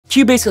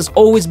Cubase has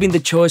always been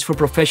the choice for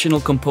professional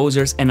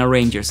composers and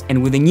arrangers,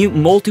 and with the new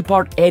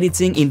multi-part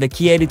editing in the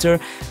key editor,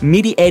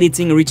 MIDI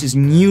editing reaches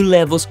new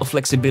levels of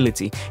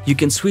flexibility. You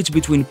can switch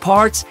between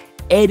parts,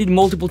 edit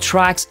multiple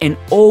tracks, and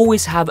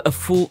always have a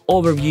full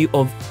overview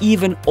of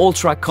even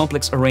ultra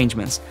complex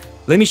arrangements.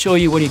 Let me show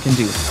you what you can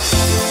do.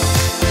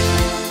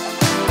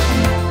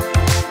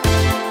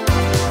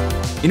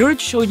 In order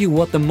to show you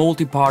what the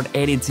multi-part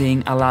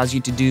editing allows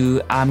you to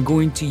do, I'm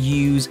going to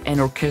use an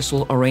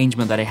orchestral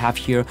arrangement that I have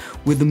here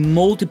with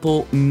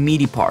multiple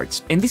MIDI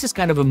parts. And this is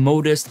kind of a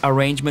modest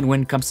arrangement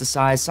when it comes to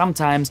size.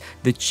 Sometimes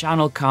the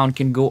channel count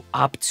can go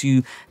up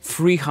to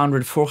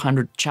 300,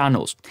 400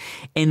 channels.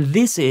 And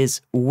this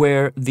is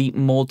where the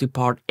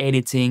multi-part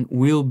editing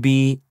will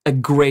be a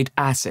great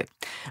asset.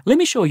 Let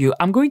me show you.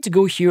 I'm going to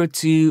go here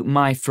to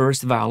my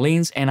first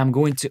violins and I'm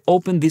going to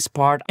open this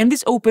part, and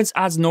this opens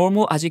as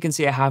normal. As you can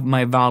see, I have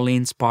my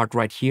violins part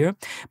right here.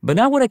 But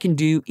now what I can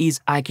do is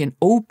I can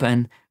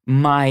open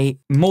my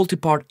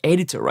multi-part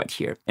editor right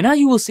here. And now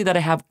you will see that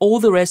I have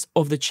all the rest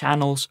of the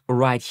channels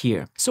right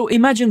here. So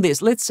imagine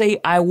this. Let's say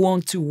I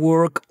want to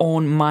work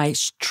on my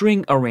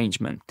string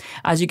arrangement.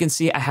 As you can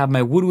see, I have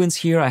my woodwinds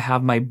here, I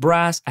have my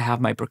brass, I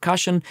have my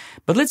percussion.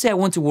 But let's say I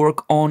want to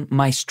work on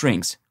my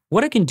strings.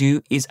 What I can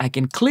do is I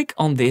can click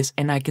on this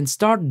and I can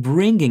start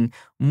bringing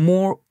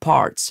more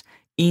parts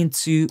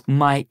into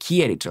my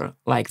key editor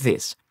like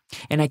this.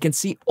 And I can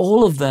see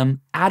all of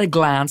them at a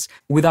glance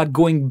without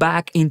going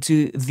back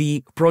into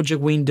the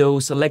project window,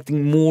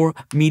 selecting more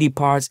MIDI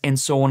parts and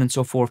so on and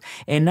so forth.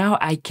 And now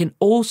I can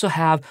also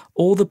have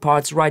all the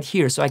parts right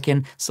here. So I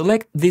can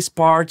select this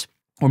part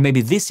or maybe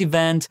this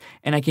event,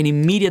 and I can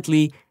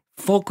immediately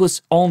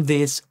focus on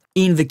this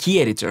in the key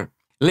editor.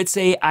 Let's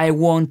say I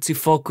want to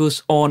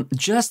focus on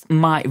just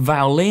my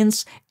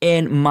violins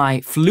and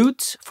my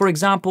flute, for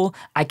example.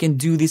 I can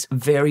do this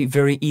very,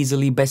 very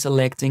easily by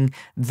selecting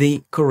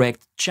the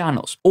correct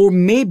channels. Or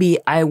maybe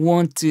I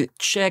want to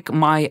check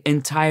my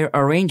entire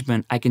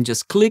arrangement. I can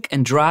just click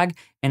and drag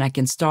and I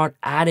can start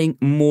adding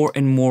more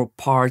and more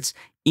parts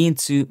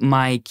into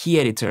my key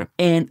editor.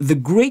 And the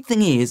great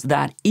thing is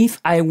that if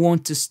I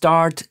want to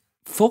start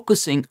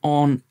focusing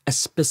on a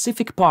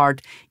specific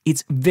part,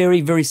 it's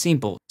very, very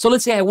simple. So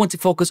let's say I want to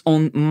focus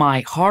on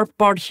my harp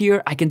part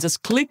here. I can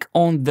just click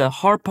on the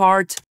harp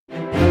part.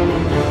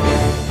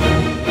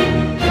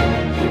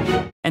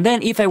 And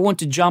then if I want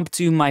to jump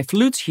to my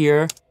flutes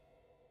here,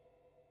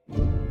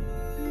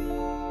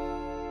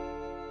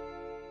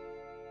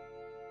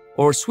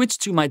 or switch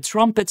to my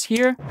trumpets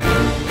here,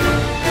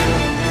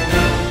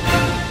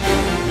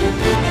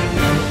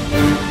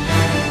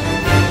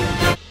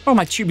 or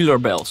my tubular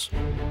bells.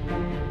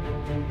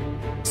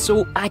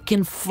 So I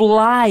can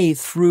fly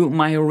through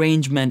my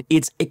arrangement.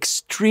 It's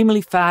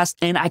extremely fast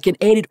and I can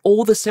edit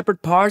all the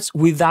separate parts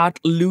without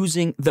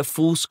losing the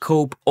full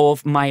scope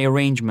of my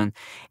arrangement.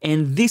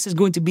 And this is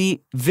going to be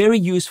very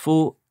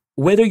useful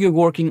whether you're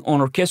working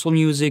on orchestral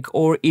music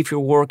or if you're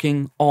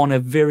working on a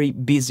very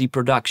busy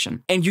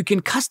production. And you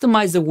can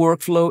customize the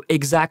workflow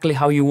exactly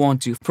how you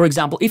want to. For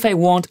example, if I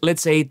want,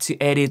 let's say,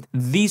 to edit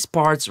these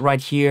parts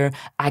right here,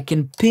 I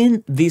can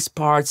pin these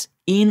parts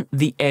in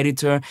the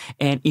editor,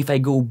 and if I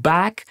go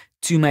back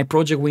to my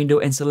project window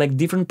and select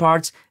different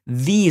parts,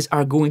 these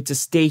are going to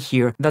stay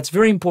here. That's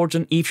very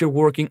important if you're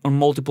working on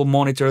multiple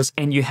monitors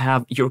and you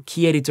have your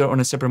key editor on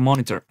a separate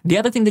monitor. The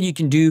other thing that you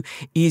can do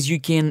is you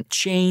can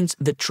change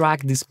the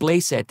track display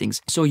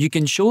settings. So you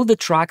can show the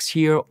tracks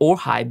here or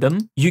hide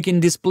them. You can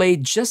display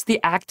just the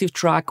active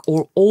track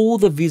or all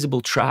the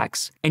visible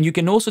tracks. And you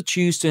can also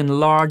choose to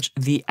enlarge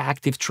the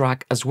active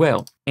track as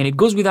well. And it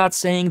goes without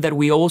saying that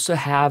we also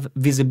have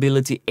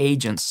visibility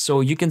agents.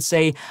 So you can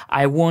say,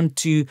 I want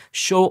to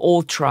show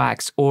all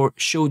tracks, or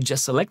show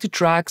just selected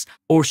tracks,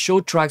 or show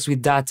tracks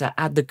with data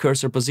at the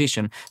cursor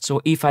position.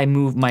 So if I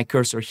move my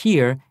cursor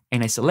here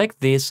and I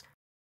select this,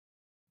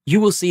 you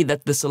will see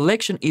that the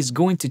selection is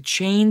going to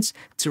change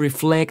to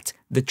reflect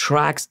the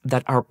tracks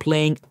that are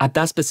playing at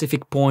that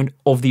specific point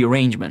of the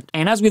arrangement.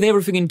 And as with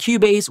everything in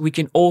Cubase, we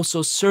can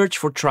also search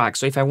for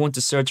tracks. So if I want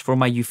to search for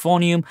my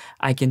euphonium,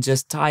 I can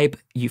just type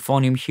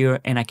euphonium here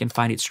and I can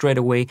find it straight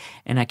away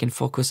and I can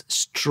focus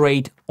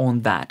straight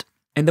on that.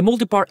 And the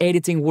multi-part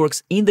editing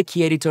works in the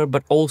key editor,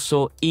 but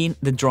also in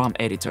the drum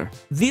editor.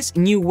 This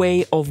new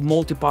way of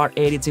multi-part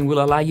editing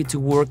will allow you to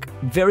work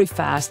very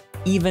fast,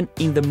 even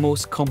in the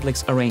most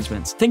complex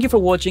arrangements. Thank you for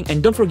watching,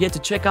 and don't forget to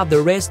check out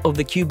the rest of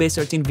the Cubase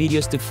 13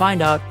 videos to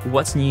find out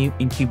what's new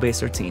in Cubase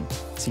 13.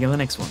 See you on the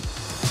next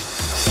one.